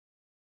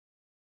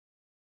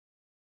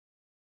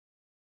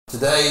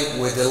Today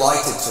we're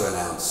delighted to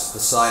announce the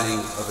signing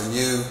of a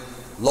new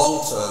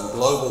long-term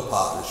global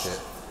partnership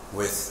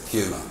with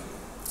Puma.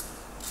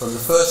 From the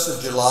 1st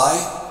of July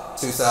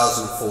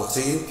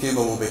 2014,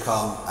 Puma will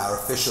become our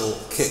official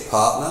kit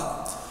partner.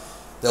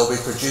 They'll be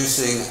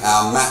producing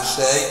our match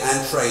day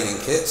and training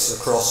kits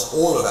across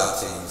all of our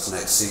teams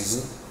next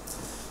season.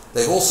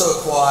 They've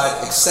also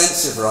acquired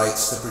extensive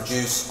rights to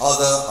produce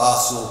other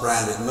Arsenal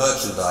branded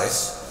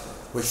merchandise,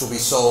 which will be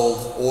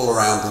sold all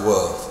around the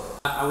world.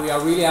 And we are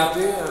really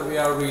happy and we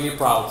are really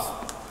proud.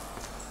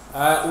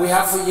 We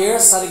have for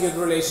years had a good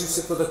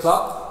relationship with the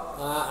club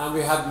and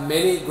we had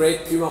many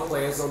great Puma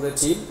players on the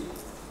team.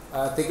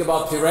 Think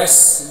about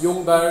Pires,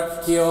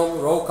 Ljungberg, Keon,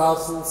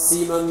 Rokalsen,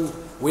 Seaman,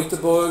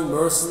 Winterborn,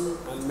 Merson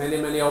and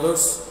many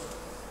others.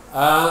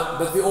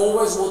 But we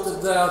always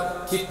wanted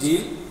a kit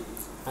deal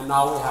and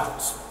now we have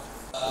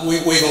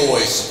it. We've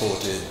always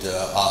supported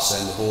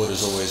Arsene. The board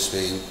has always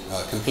been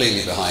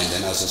completely behind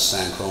him, as has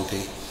Stan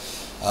Kroenke.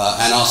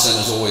 And Arsene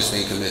has always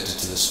been committed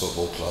to this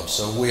football club.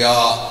 So we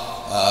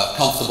are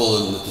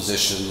comfortable in the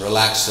position,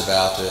 relaxed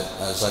about it.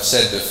 As I've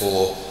said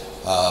before,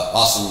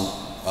 Arsene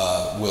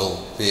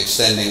will be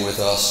extending with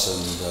us,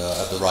 and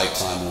at the right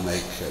time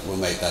we'll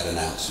make that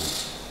announcement.